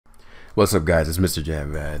What's up, guys? It's Mr.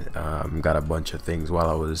 Jam. Got a bunch of things while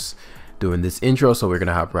I was doing this intro, so we're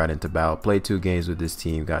gonna hop right into battle. Played 2 games with this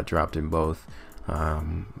team, got dropped in both,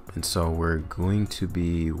 and so we're going to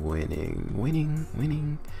be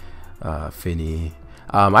winning. Finny.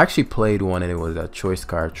 I actually played one, and it was a choice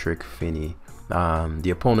card trick Finny.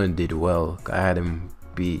 The opponent did well. I had him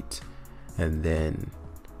beat, and then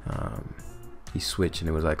he switched, and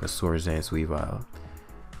it was like a Scizor'S Weavile.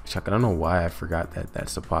 I don't know why I forgot that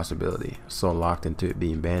that's a possibility. So locked into it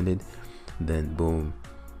being banded, then boom,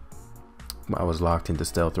 I was locked into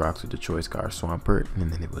Stealth Rocks with the choice card Swampert,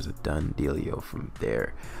 and then it was a done dealio from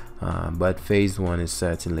there. But phase 1 is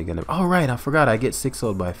certainly gonna. Oh right, I forgot I get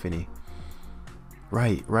 6-0'd by Finny.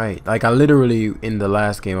 Right. Like I literally in the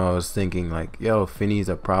last game I was thinking like, yo, Finny's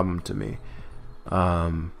a problem to me. Yeah,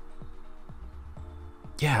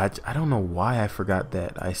 I don't know why I forgot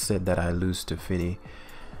that I said that I lose to Finny.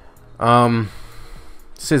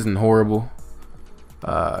 This isn't horrible.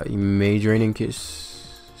 You may draining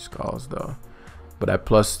kiss Scizor'S though, but at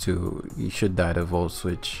 +2 you should die to Volt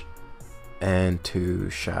Switch and to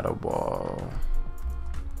Shadow Ball.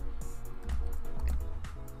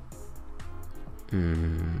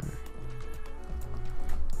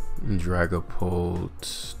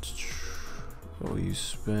 Dragapult. Oh, you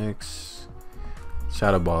specs.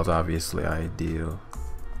 Shadow Ball is obviously ideal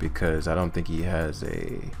because I don't think he has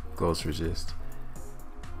a Ghost Resist.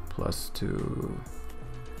 +2.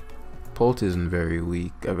 Pult isn't very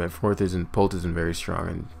weak. I mean, Pult isn't very strong,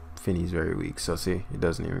 and Finny's very weak. So see, it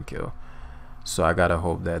doesn't even kill. So I gotta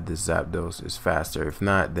hope that this Zapdos is faster. If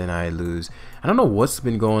not, then I lose. I don't know what's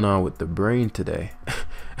been going on with the brain today.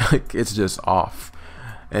 Like it's just off.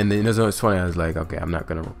 And then it's funny. I was like, okay, I'm not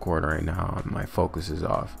gonna record right now. My focus is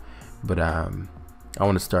off. But I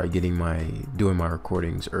want to start doing my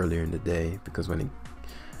recordings earlier in the day, because when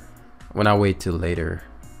I wait till later,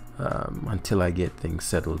 until I get things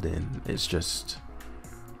settled in, it's just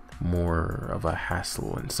more of a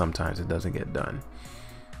hassle, and sometimes it doesn't get done.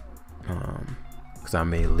 Because I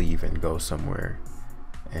may leave and go somewhere,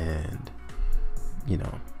 and you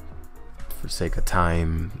know, for sake of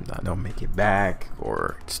time, I don't make it back,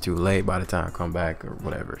 or it's too late by the time I come back, or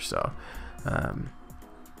whatever. So,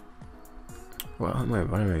 well,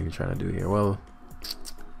 what am I even trying to do here? Well,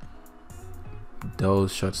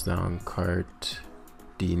 Dose shuts down Cart,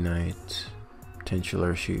 D-Knight, potential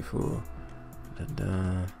Urshifu,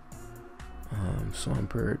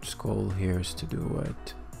 Swampert, Skull here's to do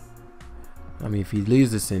what? I mean, if he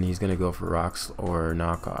leaves this in, he's gonna go for Rocks or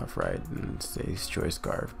Knockoff, right? And say he's Choice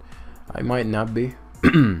Scarf. I might not be.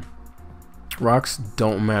 Rocks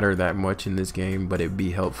don't matter that much in this game, but it'd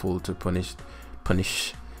be helpful to punish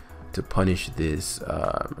this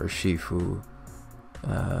Urshifu.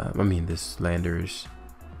 I mean, this Landers.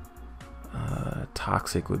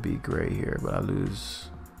 Toxic would be great here, but I lose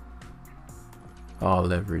all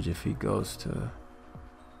leverage if he goes to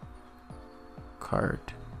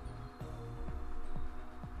Cart.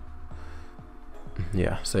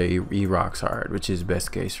 Yeah, so he rocks hard, which is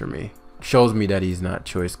best case for me. Shows me that he's not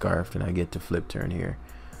choice scarfed, and I get to flip turn here.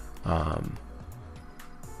 And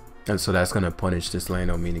so that's gonna punish this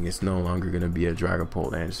Lando, meaning it's no longer gonna be a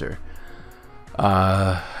Dragapult answer.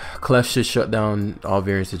 Clef should shut down all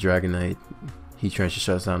variants of Dragonite. Heatran should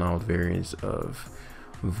shut down all variants of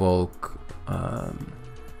Volk.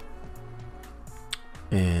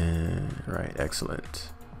 And right,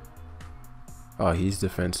 excellent. Oh, he's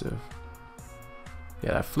defensive.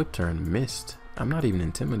 Yeah, that flip turn missed. I'm not even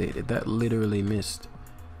intimidated. That literally missed.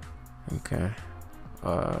 Okay.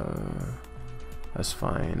 That's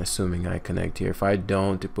fine, assuming I connect here. If I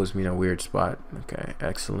don't, it puts me in a weird spot. Okay,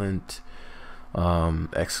 excellent.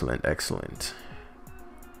 Excellent.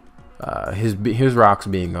 His rocks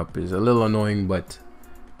being up is a little annoying, but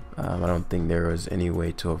I don't think there was any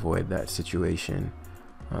way to avoid that situation.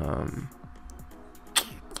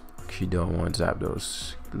 Actually don't want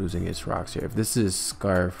Zapdos losing its rocks here. If this is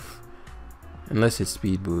Scarf, unless it's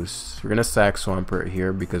Speed Boost, we're gonna sack Swampert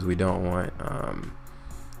here because we don't want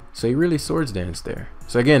so he really Swords Dance there.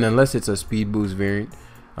 So again, unless it's a Speed Boost variant,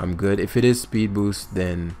 I'm good. If it is Speed Boost,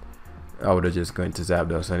 then I would have just gone to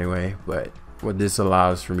Zapdos anyway. But what this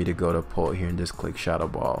allows for me to go to Pult here and just click Shadow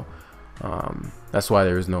Ball. That's why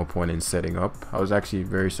there was no point in setting up. I was actually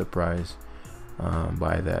very surprised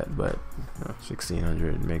by that, but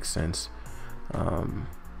 1600 makes sense.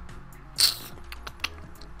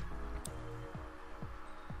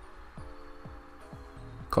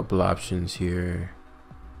 Couple options here.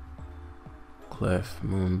 Clef,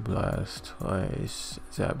 Moonblast twice,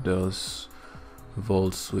 Zapdos,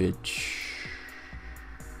 Volt Switch.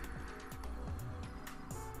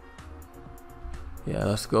 Yeah,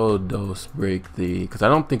 let's go dose break the, because I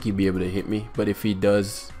don't think he'd be able to hit me, but if he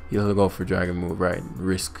does, he'll go for dragon move, right?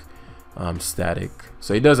 Risk static.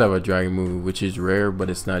 So he does have a dragon move, which is rare, but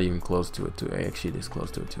it's not even close to it actually it is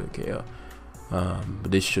close to a KO.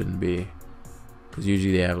 But this shouldn't be, because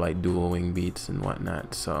usually they have like dual wing beats and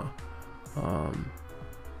whatnot. So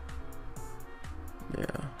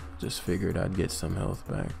yeah, just figured I'd get some health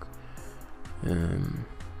back,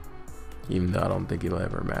 even though I don't think it'll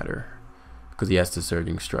ever matter, because he has the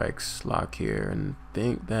surging strikes lock here, and I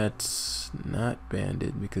think that's not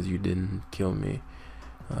banded because you didn't kill me.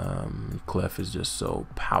 Clef is just so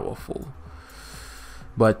powerful,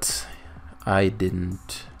 but I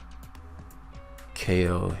didn't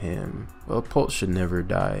KO him. Well, Pulse should never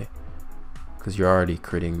die because you're already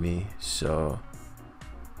critting me, so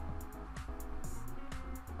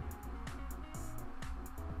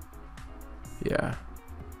yeah.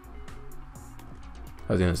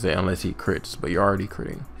 I was gonna say unless he crits, but you're already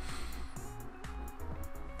critting.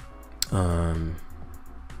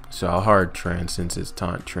 So I'll hard Tran since it's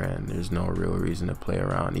taunt Tran. There's no real reason to play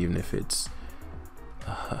around, even if it's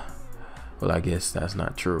well, I guess that's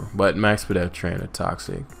not true, but max Pedef Tran are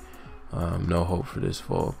toxic. No hope for this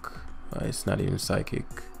Volk. It's not even psychic,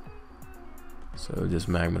 so just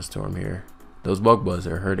Magma Storm here. Those Bug Buzz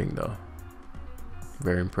are hurting though.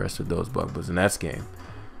 Very impressed with those Bug Buzz in that game.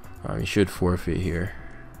 You should forfeit here.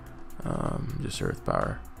 Just Earth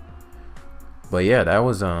Power. But yeah, that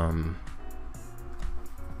was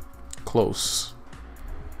close.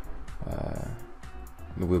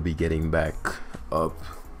 We'll be getting back up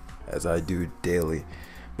as I do daily.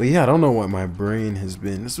 But yeah, I don't know what my brain has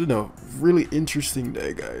been. It's been a really interesting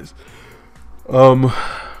day, guys. How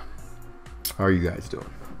are you guys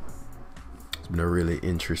doing? It's been a really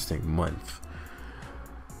interesting month.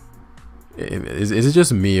 Is it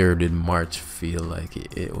just me, or did March feel like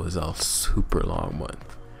it was a super long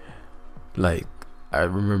month? Like, I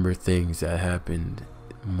remember things that happened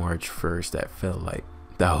March 1st that felt like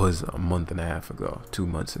that was a month and a half ago, 2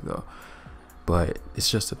 months ago, but it's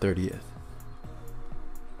just the 30th,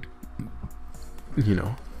 you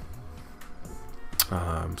know.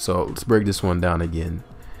 So let's break this one down again,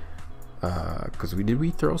 because did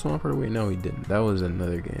we throw Swampert away? No, we didn't. That was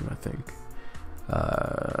another game, I think.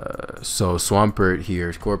 So Swampert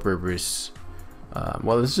here, core purpose.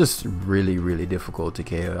 Well, it's just really difficult to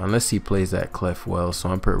KO unless he plays that Clef well.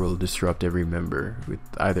 Swampert will disrupt every member with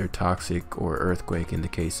either Toxic or Earthquake in the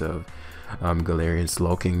case of Galarian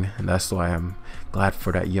Slowking, and that's why I'm glad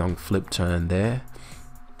for that young flip turn there.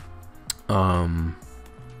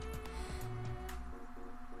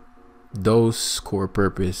 Those core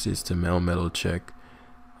purpose is to Melmetal check.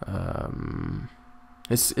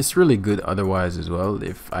 It's really good otherwise as well.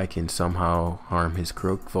 If I can somehow harm his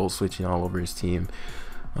Crook, Volt switching all over his team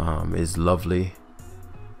is lovely.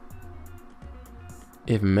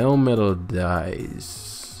 If Melmetal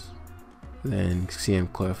dies, then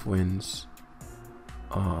CM Clef wins.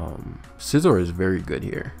 Scizor is very good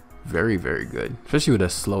here. Very good. Especially with a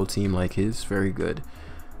slow team like his. Very good.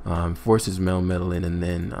 Forces Melmetal in, and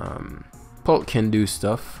then Pult can do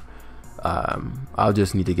stuff. I'll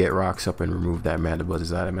just need to get rocks up and remove that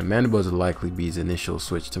Mandibuzz's item, and Mandibuzz will likely be his initial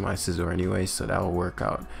switch to my Scizor anyway, so that will work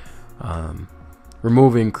out.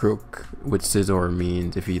 Removing Crook with Scizor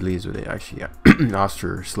means if he leaves with it, actually, yeah,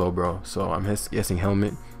 Ostra Slowbro, so I'm guessing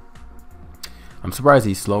Helmet. I'm surprised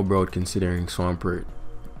he Slowbro'd considering Swampert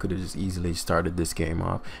could have just easily started this game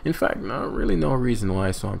off. In fact, not really no reason why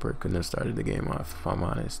Swampert couldn't have started the game off, if I'm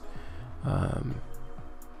honest.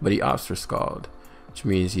 But he Ostra Scald, which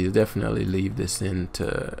means he'll definitely leave this in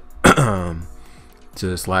to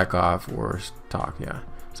to slack off or talk. Yeah,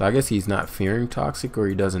 so I guess he's not fearing Toxic, or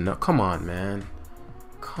he doesn't know. Come on, man,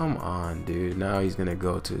 come on, dude. Now he's gonna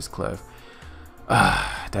go to his Clef.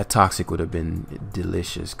 That Toxic would have been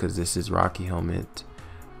delicious because this is Rocky Helmet.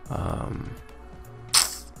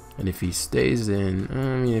 And if he stays in,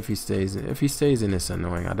 I mean, if he stays in, it's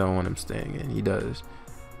annoying. I don't want him staying in. He does.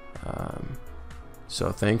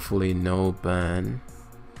 So thankfully no ban.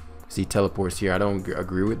 See, teleports here. I don't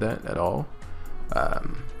agree with that at all.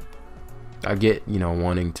 I get, you know,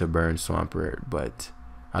 wanting to burn Swampert, but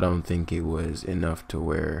I don't think it was enough to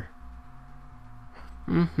where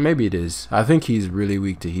maybe it is. I think he's really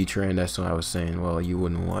weak to Heatran. That's why I was saying, well, you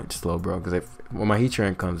wouldn't want Slowbro, because when my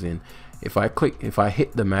Heatran comes in, if I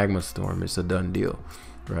hit the Magma Storm, it's a done deal,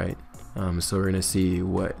 right? So we're gonna see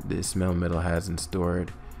what this Melmetal has in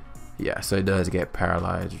stored. Yeah, so it does get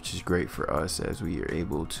paralyzed, which is great for us as we are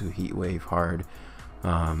able to Heat Wave hard,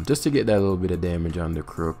 just to get that little bit of damage on the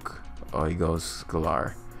Crook. Oh, he goes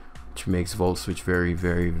Galar, which makes Volt Switch very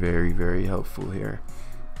helpful here.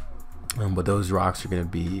 But those rocks are gonna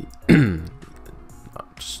be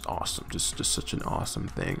just awesome, just such an awesome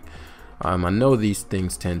thing. I know these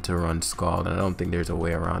things tend to run Scald, and I don't think there's a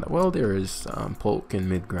way around it. Well, there is Polk in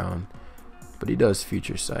mid-ground, but he does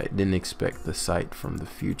future sight. Didn't expect the sight from the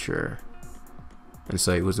future, and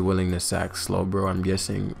so he was willing to sack Slowbro, I'm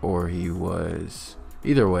guessing, or he was,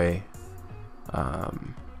 either way.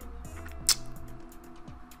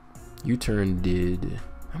 U-turn did,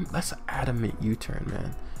 that's an adamant U-turn,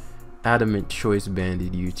 man. Adamant choice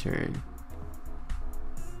banded U-turn.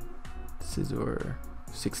 Scizor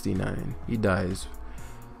 69, he dies.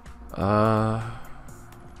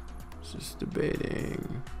 Just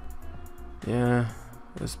debating. Yeah,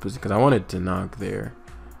 that's because I wanted to knock there,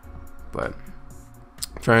 but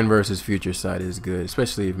Trend versus future sight is good,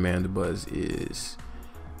 especially if Mandibuzz is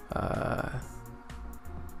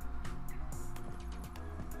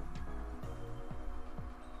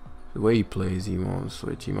the way he plays, he won't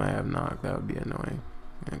switch. He might have knock. That would be annoying.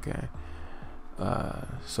 Okay.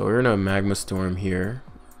 So we're in a Magma Storm here.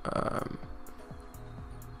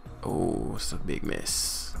 Oh, it's a big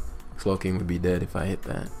miss. Slowking would be dead if I hit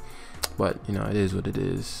that. But, you know, it is what it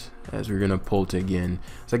is. As we're going to Polt again.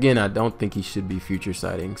 So, again, I don't think he should be future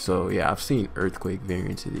sighting. So, yeah, I've seen Earthquake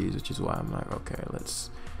variants of these, which is why I'm like, okay, let's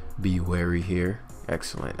be wary here.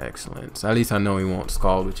 Excellent, excellent. So at least I know he won't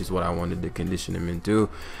Scald, which is what I wanted to condition him into.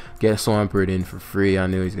 Get Swampert in for free. I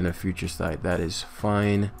knew he's gonna future sight. That is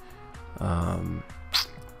fine.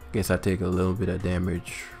 Guess I take a little bit of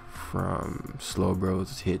damage from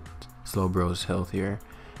Slowbro's hit, Slowbro's health here.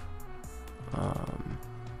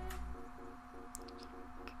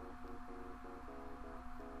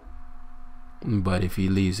 But if he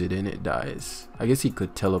leaves it in, it dies. I guess he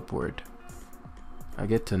could teleport. I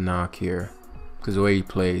get to knock here. Because the way he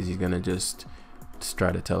plays, he's going to just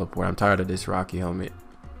try to teleport. I'm tired of this Rocky Helmet.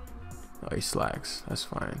 Oh, he slacks. That's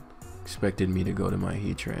fine. Expected me to go to my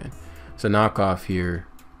Heatran. So knockoff here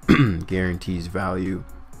guarantees value.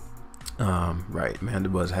 Right,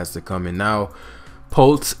 Mandibuzz has to come in. Now,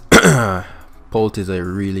 Polt is a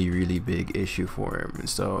really, really big issue for him. And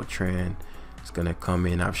so Tran is going to come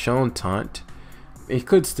in. I've shown Taunt. He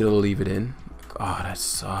could still leave it in. Oh, that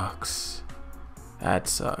sucks. That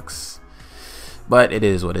sucks. But it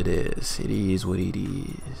is what it is. It is what it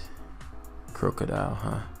is. Crocodile,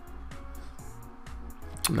 huh?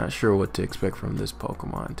 I'm not sure what to expect from this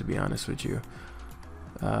Pokemon, to be honest with you.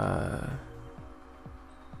 Because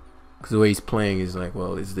the way he's playing is like,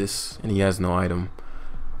 well, is this? And he has no item.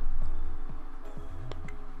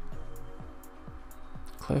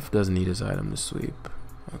 Clef doesn't need his item to sweep.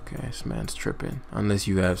 Okay, this man's tripping. Unless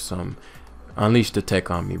you have some... Unleash the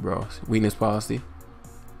tech on me, bro. Weakness policy.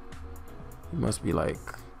 It must be like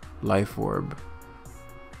Life Orb.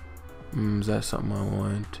 Is that something I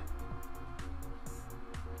want?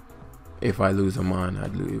 If I lose a Mon,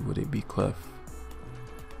 I'd lose. Would it be Clef?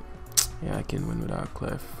 Yeah, I can win without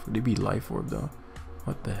Clef. Would it be Life Orb though?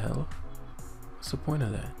 What the hell? What's the point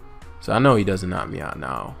of that? So I know he doesn't knock me out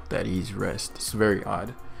now that he's rest. It's very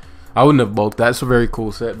odd. I wouldn't have bulked. That's a very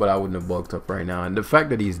cool set, but I wouldn't have bulked up right now. And the fact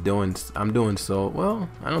that he's doing, I'm doing so well.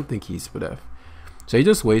 I don't think he's Spadef. So he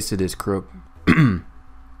just wasted his Crook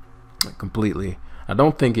completely. I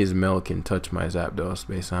don't think his Mel can touch my Zapdos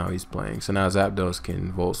based on how he's playing. So now Zapdos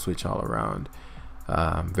can Volt Switch all around.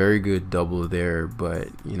 Very good double there, but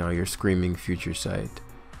you know, you're screaming future sight.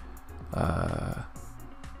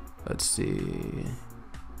 Let's see.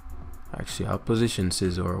 Actually, I'll position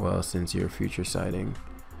Scizor well since you're future sighting.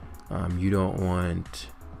 You don't want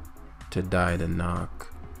to die to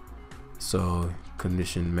knock. So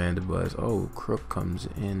condition Mandibuzz. Oh, Crook comes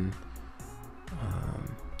in,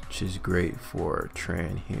 which is great for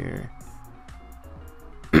Tran here.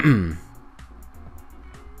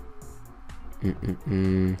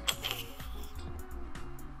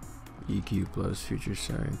 EQ plus future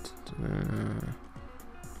sight.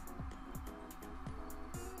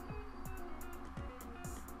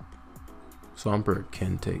 Swampert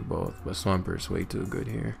can take both, but Swampert's way too good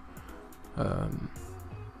here.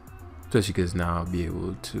 Especially because now I'll be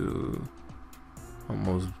able to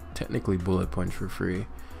almost technically bullet punch for free.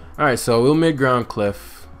 Alright, so we'll mid-ground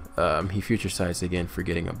Clef. He future sights again,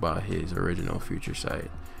 forgetting about his original future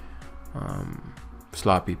sight.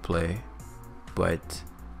 Sloppy play, but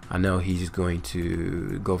I know he's going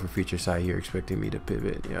to go for future sight here, expecting me to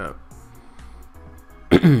pivot. Yeah.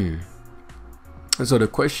 And so the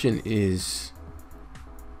question is,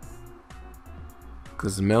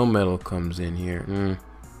 because Melmetal comes in here,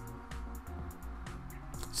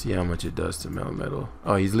 see how much it does to Melmetal.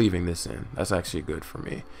 Oh, he's leaving this in. That's actually good for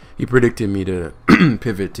me. He predicted me to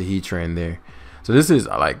pivot to Heatran there. So this is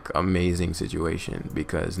like amazing situation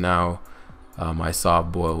because now I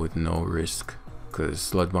soft boil with no risk because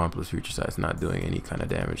Sludge Bomb plus Future Sight is not doing any kind of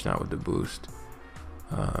damage now with the boost.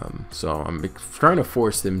 So I'm trying to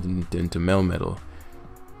force them into Melmetal.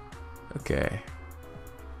 Okay.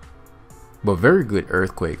 But very good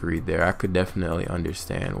Earthquake read there. I could definitely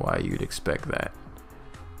understand why you'd expect that.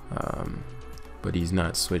 But he's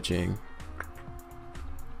not switching.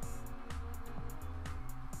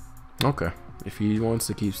 Okay. If he wants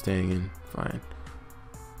to keep staying in, fine.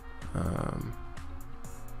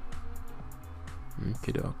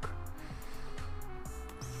 Okey-doke.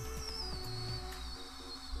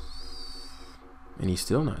 And he's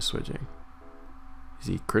still not switching. Is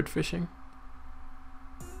he crit fishing?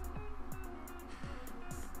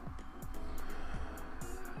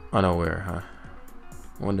 Unaware, huh?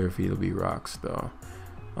 Wonder if he'll be rocks though.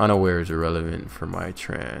 Unaware is irrelevant for my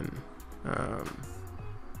Tran.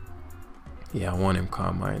 Yeah, I want him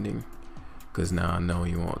calm minding because now I know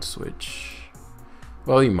he won't switch.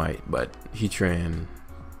 Well, he might, but he Tran,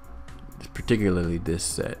 particularly this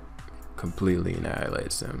set, completely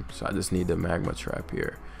annihilates him. So I just need the Magma Trap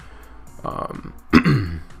here.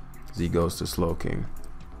 He goes to Slowking.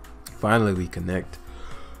 Finally, we connect.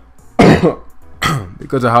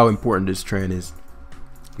 Because of how important this Tran is,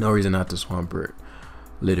 no reason not to Swampert.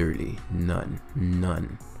 Literally none.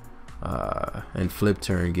 And Flip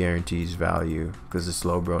Turn guarantees value because the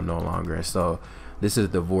Slowbro no longer. And so this is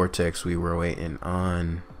the Vortex we were waiting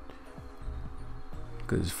on.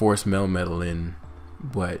 Because force Melmetal in,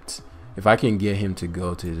 but if I can get him to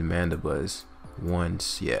go to his Mandibuzz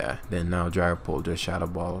once, yeah, then now Dragapult just Shadow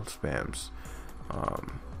Ball spams.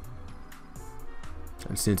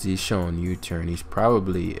 And since he's shown U-turn, he's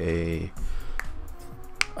probably a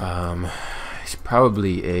foul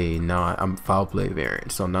play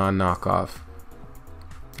variant, so non-knockoff.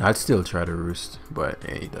 I'd still try to Roost, but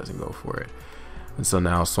he doesn't go for it. And so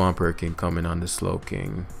now Swampert can come in on the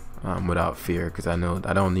Slowking without fear, because I know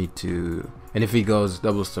I don't need to. And if he goes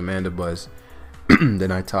doubles to Mandibuzz,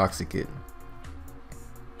 then I Toxic it.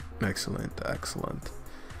 Excellent.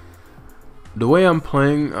 The way I'm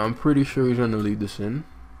playing, I'm pretty sure he's going to lead this in.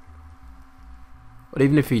 But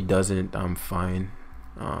even if he doesn't, I'm fine.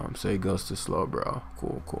 So he goes to Slowbro.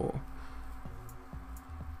 Cool.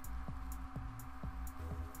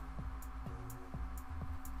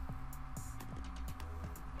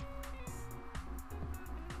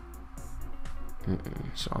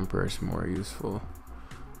 Swampert more useful.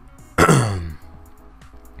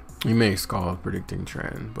 He may Scald predicting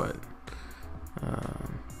Tran, but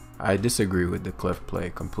I disagree with the Clef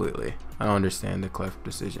play completely. I don't understand the Clef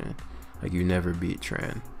decision. Like, you never beat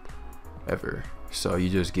Tran ever, so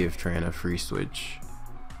you just give Tran a free switch.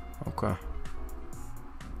 Okay.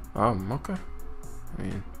 Okay. I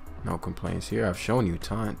mean, no complaints here. I've shown you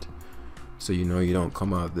Taunt, so you know you don't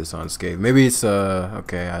come out of this unscathed. Maybe it's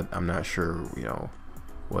okay. I'm not sure. You know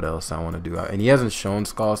what else I want to do. And he hasn't shown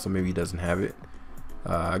Scald, so maybe he doesn't have it.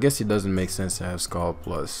 I guess it doesn't make sense to have Scald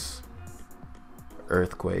plus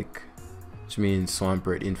Earthquake, which means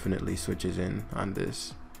Swampert infinitely switches in on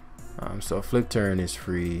this. So Flip Turn is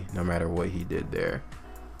free no matter what he did there.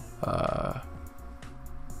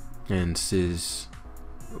 And Sciz,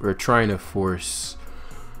 we're trying to force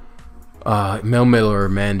Melmetal or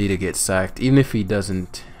Mandy to get sacked, even if he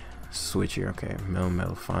doesn't switch here. Okay,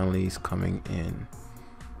 Melmetal finally is coming in.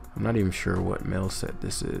 I'm not even sure what Mel set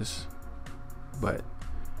this is, but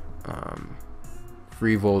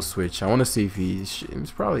free Volt switch. I want to see if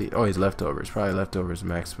he's probably, oh, he's leftovers. Probably leftovers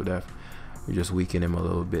max for def. We just weaken him a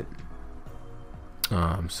little bit.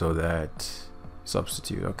 So that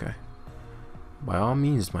substitute. Okay, by all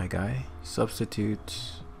means, my guy,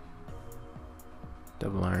 substitute.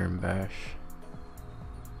 Double Iron Bash.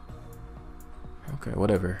 Okay,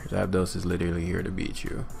 whatever. Zapdos is literally here to beat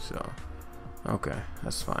you, so okay,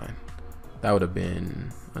 that's fine. That would have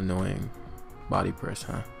been annoying. Body press,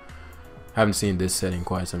 huh? Haven't seen this set in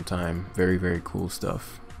quite some time. Very cool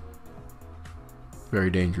stuff. Very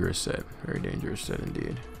dangerous set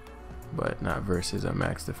indeed, but not versus a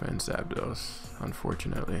max defense Zapdos,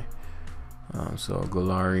 unfortunately. So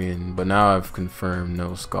Galarian, but now I've confirmed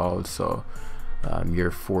no Scald, so you're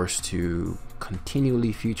forced to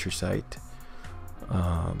continually Future Sight.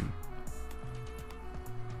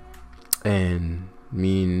 And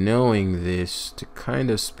me knowing this, to kind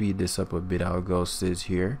of speed this up a bit, I'll go Sciz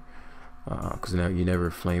here, because now you never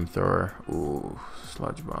Flamethrower. Ooh,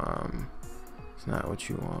 Sludge Bomb. It's not what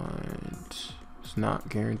you want. It's not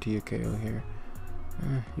guarantee a KO here.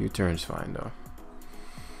 U-turn's fine though.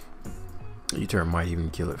 U-turn might even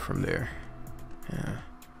kill it from there. Yeah.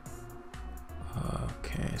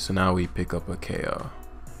 Okay, so now we pick up a KO.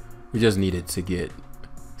 We just needed to get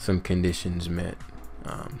some conditions met.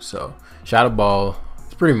 So Shadow Ball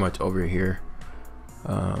is pretty much over here.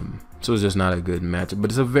 So it's just not a good matchup, but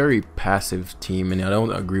it's a very passive team, and I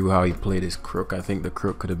don't agree with how he played his Crook. I think the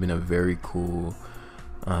Crook could have been a very cool,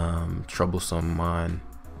 troublesome mon.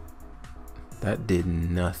 That did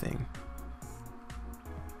nothing.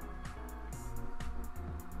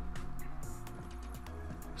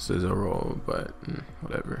 Scizor'S, but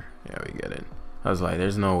whatever. Yeah, we get it. I was like,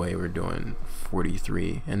 there's no way we're doing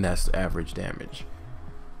 43, and that's average damage.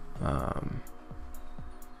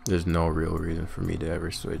 There's no real reason for me to ever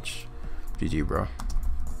switch. GG, bro.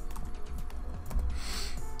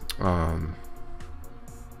 So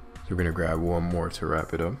we're gonna grab one more to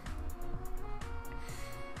wrap it up.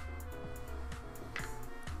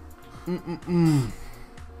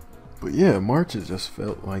 But yeah, March has just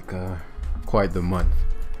felt like quite the month.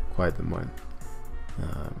 Quite the month.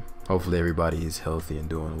 Hopefully everybody is healthy and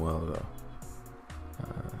doing well though.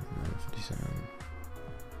 57.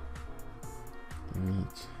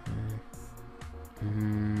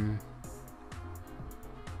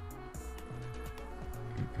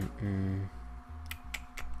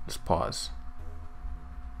 Let's pause.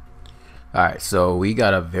 Alright, so we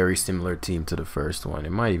got a very similar team to the first one.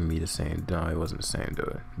 It might even be the same. No, it wasn't the same, do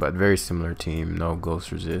it. But very similar team. No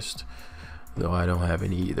Ghost Resist, though I don't have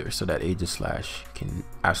any either. So that Aegis Slash can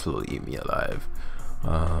absolutely eat me alive.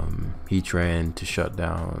 Heatran to shut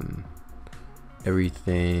down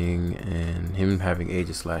everything, and him having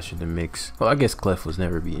Aegis Slash in the mix. Well, I guess Clef was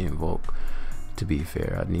never being invoked, to be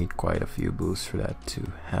fair. I'd need quite a few boosts for that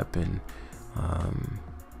to happen.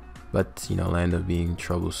 But you know, Lando being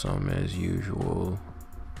troublesome as usual.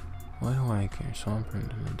 Why do I care?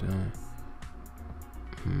 Swampert doing?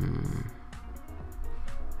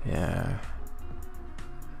 Yeah.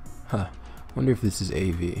 Huh. Wonder if this is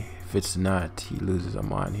AV. If it's not, he loses a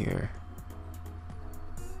mon here.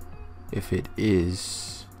 If it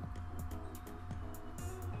is,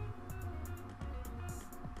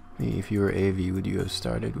 if you were AV, would you have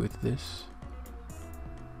started with this?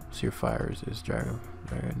 So your fire is Dragon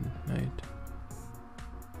Knight.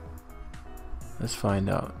 Let's find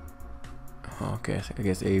out. Okay, I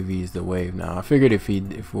guess AV is the wave now. I figured if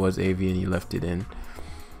it was AV and he left it in,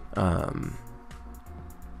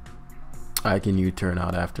 I can U-turn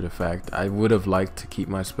out after the fact. I would have liked to keep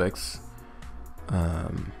my specs, but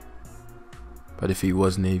if he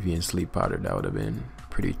was Navy and Sleep Powder, that would have been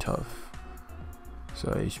pretty tough.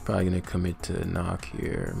 So he's probably gonna commit to knock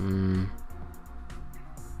here. I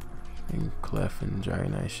think Clef and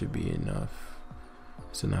Dragon Knight should be enough.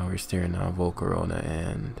 So now we're staring down Volcarona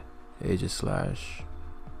and Aegis Slash.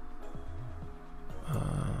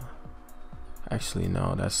 Actually,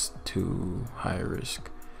 no, that's too high risk.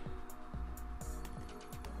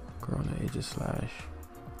 Corona, Aegis Slash.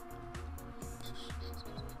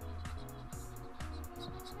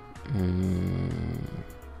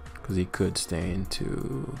 Because he could stay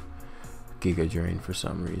into Giga Drain for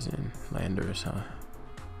some reason. Landers, huh?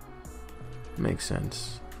 Makes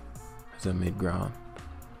sense as a mid ground.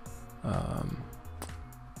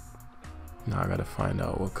 Now I gotta find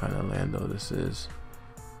out what kind of Lando this is.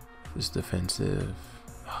 This defensive,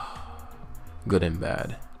 good and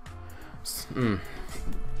bad.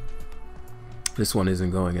 This one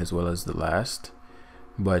isn't going as well as the last,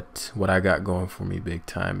 but what I got going for me big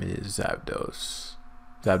time is Zapdos.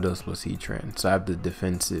 Zapdos plus Heatran, so I have the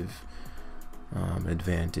defensive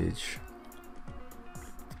advantage.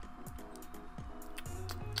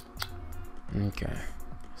 Okay,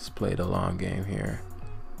 let's play the long game here.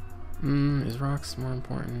 Is Rocks more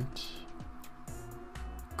important?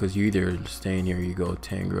 Because you either stay in here or you go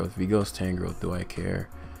Tangrowth. If he goes Tangrowth, do I care?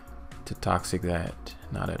 To Toxic that?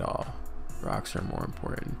 Not at all. Rocks are more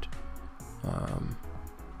important.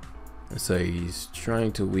 So he's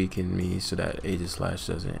trying to weaken me so that Aegis Slash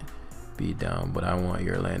doesn't beat down, but I want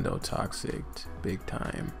your Lando Toxic big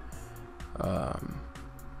time.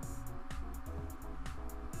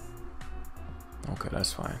 Okay,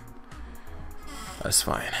 that's fine. That's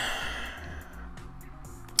fine.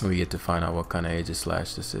 We get to find out what kind of Aegis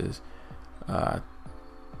Slash this is.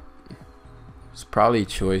 It's probably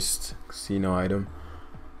choiced casino item.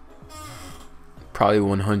 Probably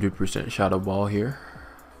 100% Shadow Ball here.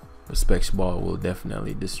 The Specs Ball will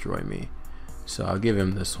definitely destroy me. So I'll give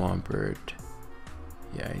him the Swampert.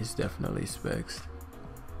 Yeah, he's definitely Specs.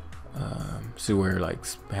 See where like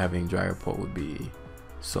having Dragapult would be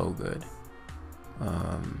so good.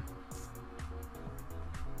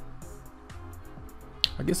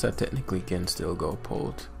 I guess I technically can still go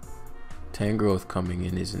Polt. Tangrowth coming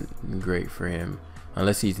in isn't great for him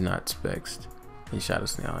unless he's not Spexed. He Shadow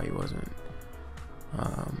Sneak. No, he wasn't.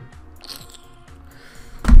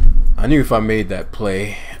 I knew if I made that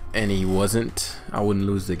play and he wasn't, I wouldn't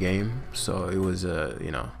lose the game. So it was a,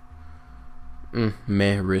 you know,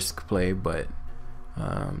 meh risk play, but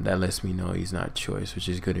that lets me know he's not choice, which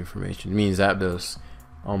is good information. It means Zapdos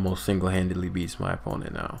almost single-handedly beats my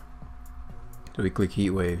opponent now. So we click Heat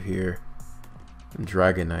Wave here.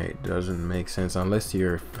 Dragonite doesn't make sense unless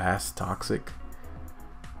you're fast toxic.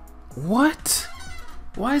 What?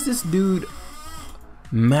 Why is this dude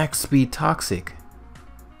max speed toxic?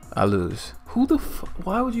 I lose. Who the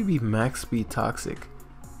why would you be max speed toxic?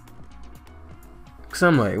 Cause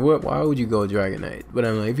I'm like, what? Why would you go Dragonite? But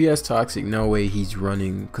I'm like, if he has toxic, no way he's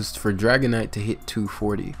running. Cause for Dragonite to hit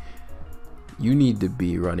 240, you need to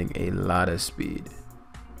be running a lot of speed.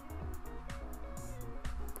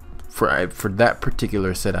 For that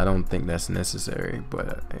particular set, I don't think that's necessary,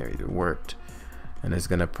 but it worked, and it's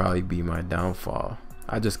gonna probably be my downfall.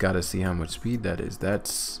 I just gotta see how much speed that is.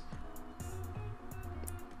 That's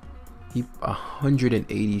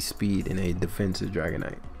 180 speed in a defensive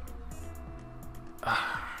Dragonite.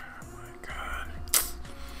 Oh my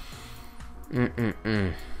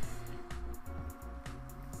god.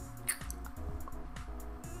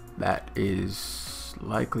 That is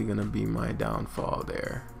likely gonna be my downfall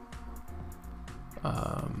there.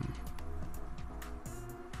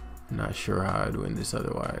 Not sure how I'd win this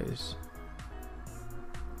otherwise.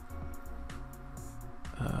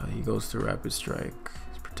 He goes to Rapid Strike.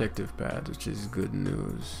 It's Protective Pad, which is good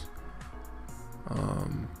news.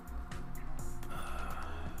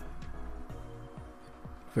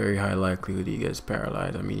 Very high likelihood he gets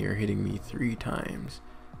paralyzed. I mean, you're hitting me 3 times.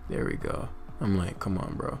 There we go. I'm like, come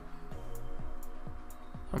on, bro.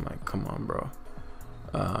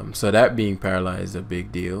 So that being paralyzed is a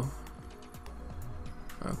big deal.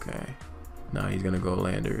 Okay. Now he's gonna go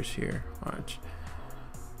Landers here. Watch.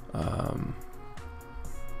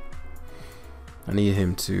 I need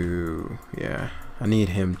him to, I need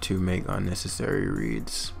him to make unnecessary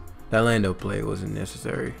reads. That Lando play wasn't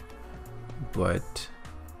necessary, but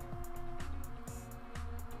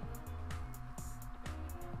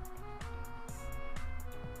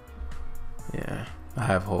yeah, I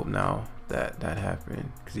have hope now that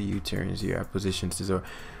happened, because he U-turns here. I position Scizor.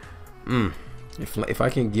 If I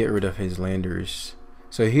can get rid of his Landers,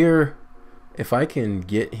 so here, if I can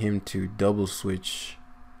get him to double switch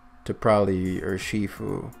to probably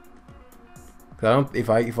Urshifu,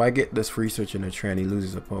 if I get this free switch in a trend, he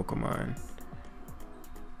loses a Pokemon.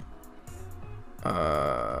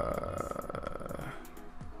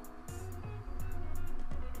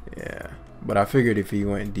 Yeah, but I figured if he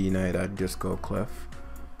went D-Knight, I'd just go Clef.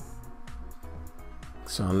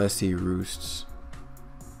 So unless he roosts,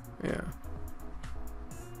 yeah,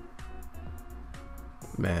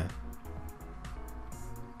 man.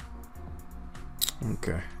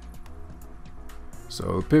 Okay.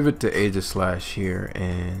 So pivot to Aegislash here,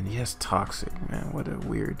 and he has Toxic, man. What a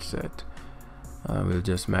weird set. With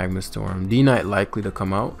just Magma Storm. D-Knight likely to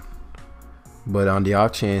come out, but on the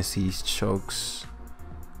off chance he chokes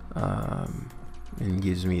and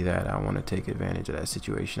gives me that, I want to take advantage of that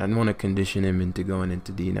situation. I don't want to condition him into going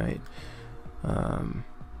into D-Knight.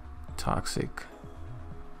 Toxic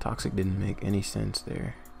didn't make any sense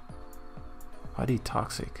there. Why'd he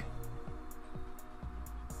Toxic?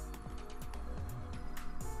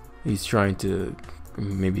 He's trying to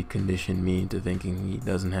maybe condition me into thinking he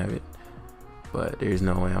doesn't have it, but there's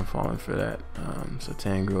no way I'm falling for that. So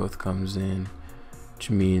Tangrowth comes in,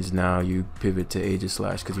 which means now you pivot to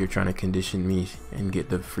Aegislash because you're trying to condition me and get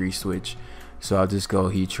the free switch. So I'll just go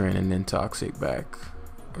Heatran and then Toxic back.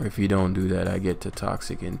 Or if you don't do that, I get to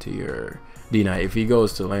Toxic into your D-Knight. If he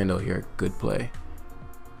goes to Lando here, good play.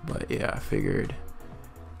 But yeah, I figured.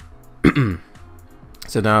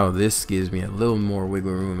 So now this gives me a little more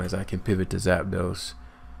wiggle room as I can pivot to Zapdos.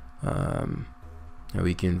 And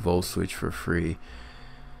we can Volt Switch for free,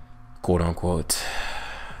 quote unquote.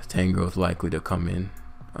 Tangrowth likely to come in,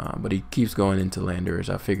 but he keeps going into Landers.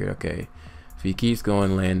 I figured, okay, if he keeps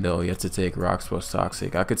going Lando, he has to take Rocks plus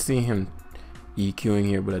Toxic. I could see him EQing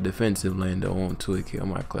here, but a defensive Lando won't 2-kill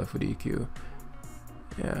my Clef with EQ.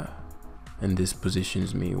 Yeah, and this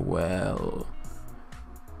positions me well.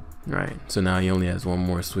 Right, so now he only has one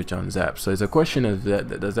more switch on Zap. So it's a question of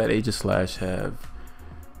does that Aegislash have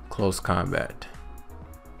close combat?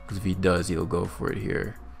 Because if he does, he'll go for it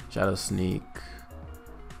here. Shadow Sneak,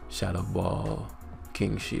 Shadow Ball,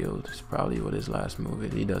 King Shield is probably what his last move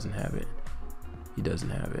is. He doesn't have it. He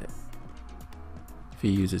doesn't have it. If he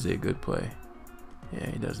uses it, good play.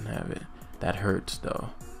 Yeah, he doesn't have it. That hurts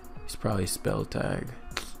though. He's probably Spell Tag.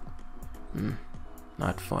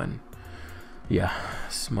 Not fun. Yeah,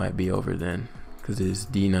 this might be over then, because his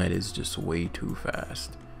D Knight is just way too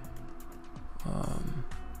fast.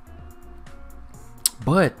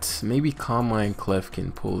 But maybe Calm Mind Clef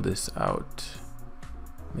can pull this out.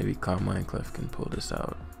 Maybe Calm Mind Clef can pull this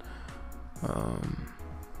out.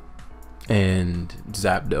 And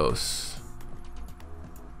Zapdos.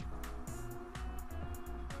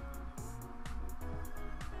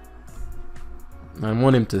 I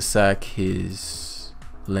want him to sack his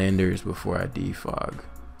landers before I defog.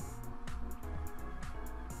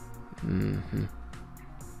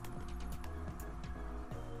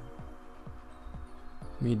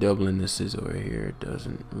 Me doubling the Scizor here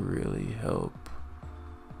doesn't really help.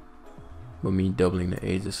 But me doubling the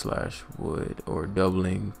Aegislash would, or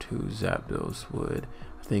doubling to Zapdos would.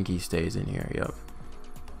 I think he stays in here, yep.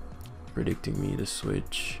 Predicting me to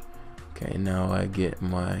switch. Okay, now I get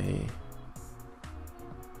my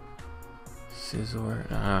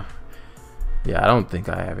Scizor. Yeah, I don't think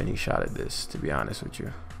I have any shot at this, to be honest with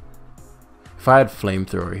you. If I had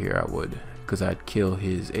Flamethrower here, I would, because I'd kill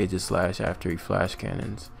his Aegislash after he flash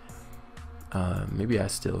cannons. Maybe I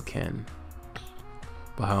still can.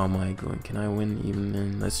 But how am I going? Can I win even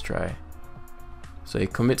then? Let's try. So he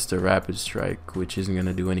commits to Rapid Strike, which isn't going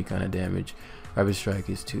to do any kind of damage. Rapid Strike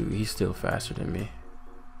is 2. He's still faster than me.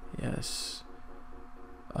 Yes.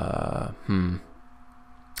 I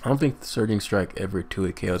don't think the Surging Strike ever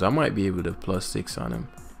 2-hit KOs. I might be able to +6 on him.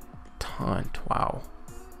 Taunt. Wow.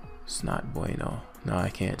 It's not bueno. No, I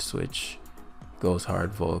can't switch. Goes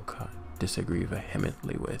hard Volk. Disagree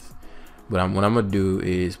vehemently with. But what I'm going to do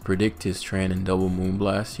is predict his Tran and double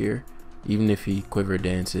Moonblast here. Even if he Quiver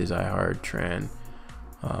Dances, I hard Tran.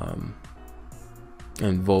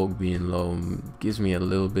 And Volk being low gives me a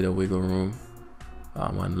little bit of wiggle room.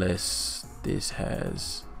 Unless this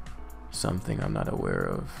has something I'm not aware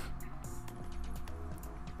of.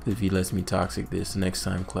 If he lets me Toxic this, next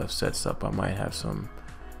time Clef sets up, I might have some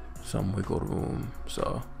wiggle room.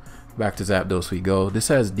 So back to Zapdos we go. This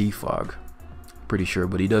has Defog. Pretty sure,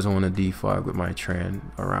 but he doesn't want to defog with my Tran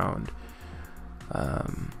around.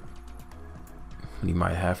 He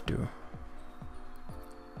might have to.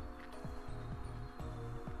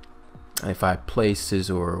 If I play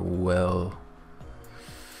Scizor well,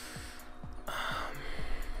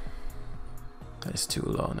 that's too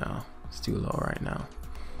low now. It's too low right now.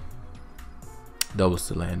 Doubles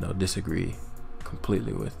to land though. Disagree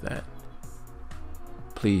completely with that.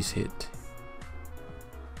 Please hit.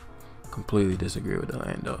 Completely disagree with the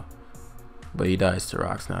Lando, but he dies to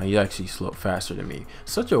rocks now. He actually slow faster than me.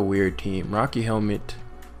 Such a weird team. Rocky Helmet.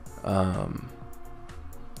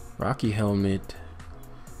 Rocky Helmet.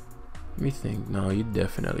 Let me think. No, you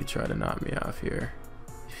definitely try to knock me off here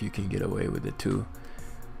if you can get away with it too.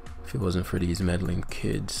 If it wasn't for these meddling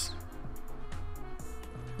kids,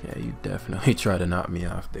 yeah, you definitely try to knock me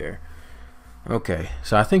off there. Okay,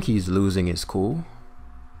 so I think he's losing his cool.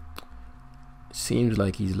 Seems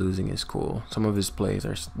like he's losing his cool. Some of his plays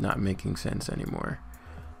are not making sense anymore.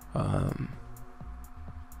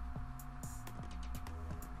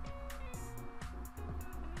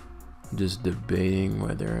 Just debating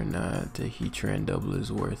whether or not the Heatran double is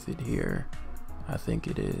worth it here. I think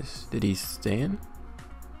it is. Did he stay in?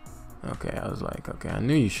 Okay, I was like, okay, I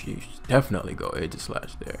knew you should definitely go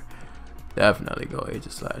Aegislash there. Definitely go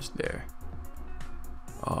Aegislash there.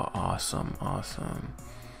 Oh, awesome, awesome.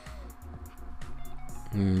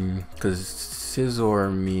 Because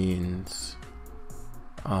Scizor means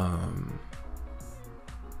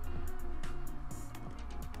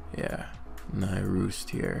yeah, Roost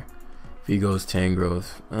here. If he goes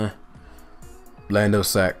Tangrowth, Lando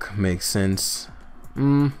Sack makes sense.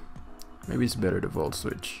 Maybe it's better to Volt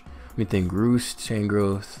Switch. Let me think. Roost,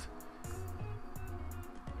 Tangrowth.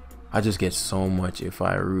 I just get so much if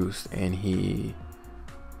I Roost and he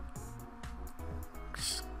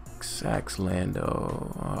sacks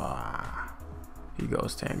Lando. He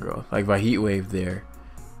goes Tangrowth. Like if I Heat Wave there,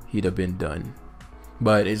 he'd have been done.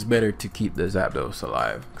 But it's better to keep the Zapdos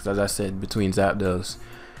alive, because as I said, between Zapdos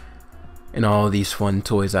and all these fun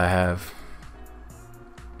toys I have,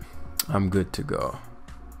 I'm good to go.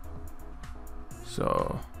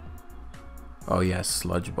 So, oh yeah,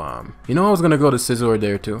 Sludge Bomb. You know, I was gonna go to Scizor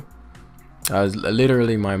there too. I was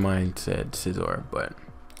literally, my mind said Scizor, but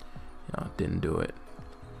you know, didn't do it.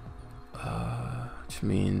 Which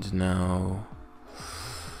means now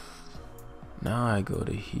I go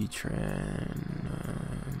to Heatran.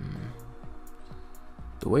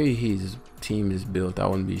 The way his team is built, I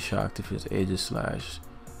wouldn't be shocked if his Aegislash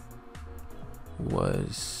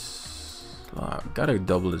was... gotta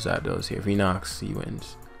double his Zapdos here. If he knocks, he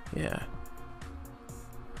wins. Yeah.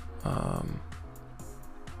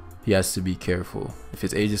 he has to be careful. If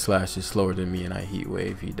his Aegislash is slower than me and I Heat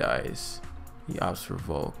Wave, he dies. He opts for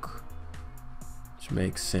Volk, which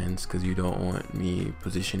makes sense because you don't want me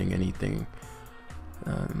positioning anything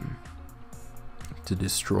to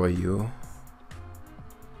destroy you.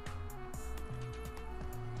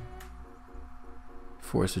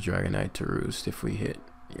 Force a Dragonite to roost if we hit.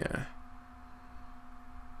 Yeah.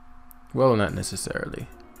 Well, not necessarily.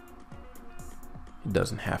 It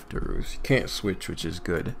doesn't have to roost. You can't switch, which is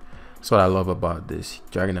good. That's what I love about this.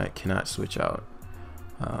 Dragonite cannot switch out.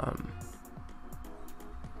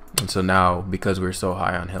 And so now, because we're so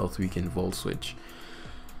high on health, we can Volt Switch.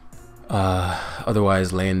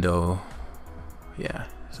 Otherwise, Lando, yeah,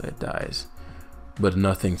 so it dies. But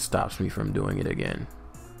nothing stops me from doing it again,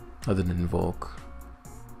 other than Volk,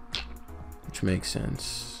 which makes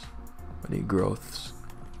sense. But he growths.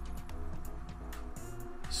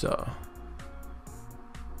 So,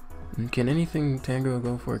 can anything Tango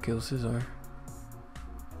go for a kill Scizor?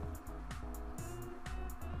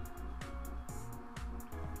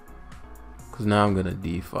 Because now I'm gonna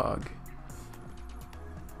defog.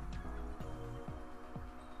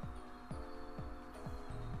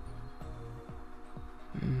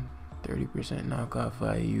 Mm, 30% knockoff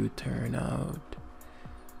IU turn out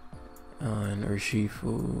on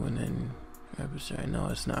Urshifu, and then Episode. No,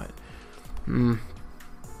 it's not.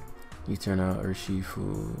 You turn out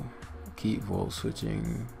Urshifu, keep Volt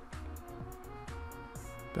switching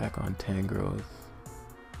back on Tangrowth.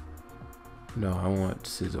 No, I want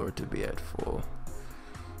Scizor to be at full.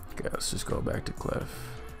 Okay, let's just go back to Clef.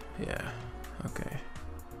 Yeah, okay.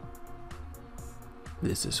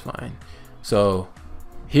 This is fine. So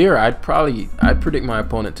here I'd predict my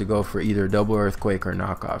opponent to go for either double Earthquake or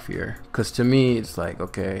knockoff here. Cause to me it's like,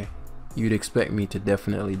 okay, you'd expect me to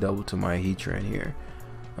definitely double to my Heatran here.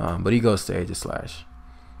 But he goes to Aegislash.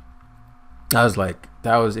 I was like,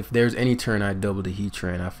 if there's any turn I'd double the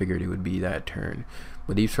Heatran, I figured it would be that turn.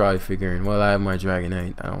 But he's probably figuring, well, I have my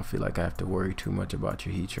Dragonite. I don't feel like I have to worry too much about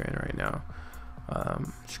your Heatran right now.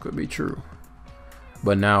 Which could be true.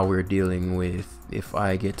 But now we're dealing with, if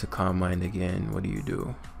I get to Calm Mind again, what do you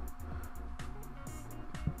do?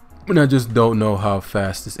 And I just don't know how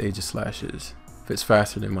fast this Aegislash is. If it's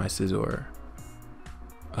faster than my Scizor,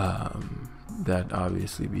 that'd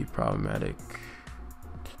obviously be problematic.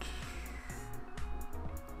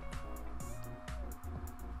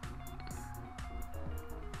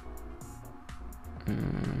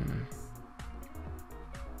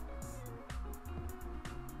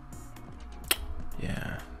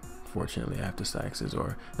 Yeah, fortunately I have to sack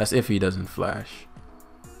Scizor. That's if he doesn't flash.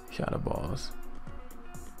 Shadow Balls.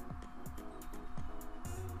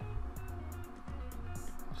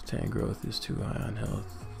 Tangrowth is too high on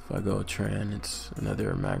health. If I go Tran, it's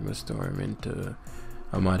another Magma Storm into,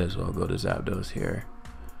 I might as well go to Zapdos here.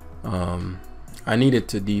 I needed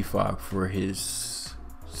to defog for his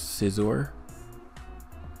Scizor,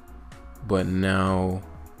 but now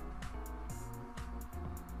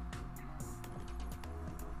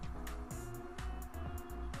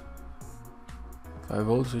if I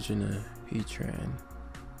Volt Switch in a Heatran,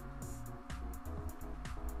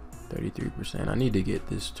 33%. I need to get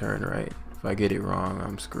this turn right. If I get it wrong,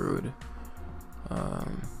 I'm screwed.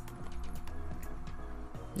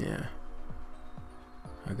 Yeah,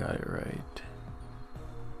 I got it right.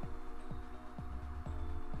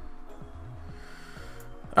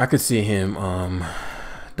 I could see him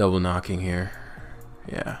double knocking here.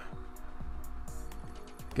 Yeah,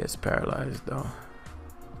 gets paralyzed though,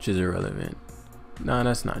 which is irrelevant. No,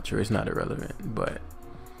 that's not true. It's not irrelevant, but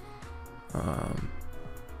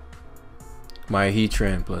my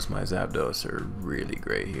Heatran plus my Zapdos are really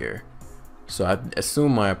great here. So I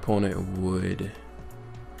assume my opponent would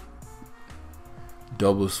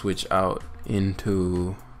double switch out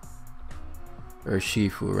into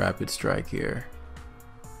Urshifu Rapid Strike here.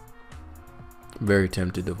 Very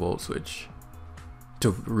tempted to Volt Switch.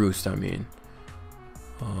 To Roost, I mean.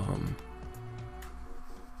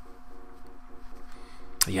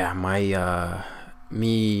 Yeah, my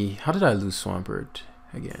how did I lose Swampert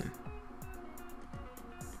again?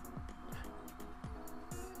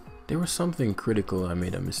 There was something critical I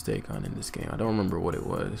made a mistake on in this game. I don't remember what it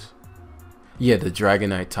was. Yeah, the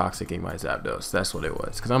Dragonite Toxicking my Zapdos. That's what it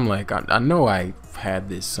was. Because I'm like, I know I had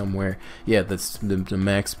this somewhere. Yeah, that's the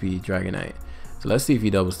max speed Dragonite. So let's see if he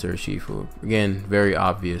doubles to Urshifu. Again, very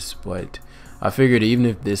obvious, but I figured even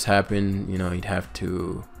if this happened, you know, he'd have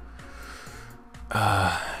to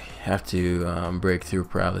break through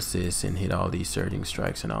paralysis and hit all these surging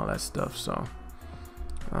strikes and all that stuff. So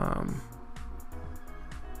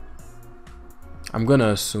I'm gonna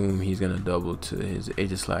assume he's gonna double to his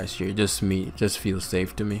Aegis last year. Just feels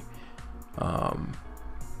safe to me.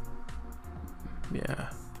 Yeah,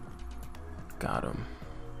 got him.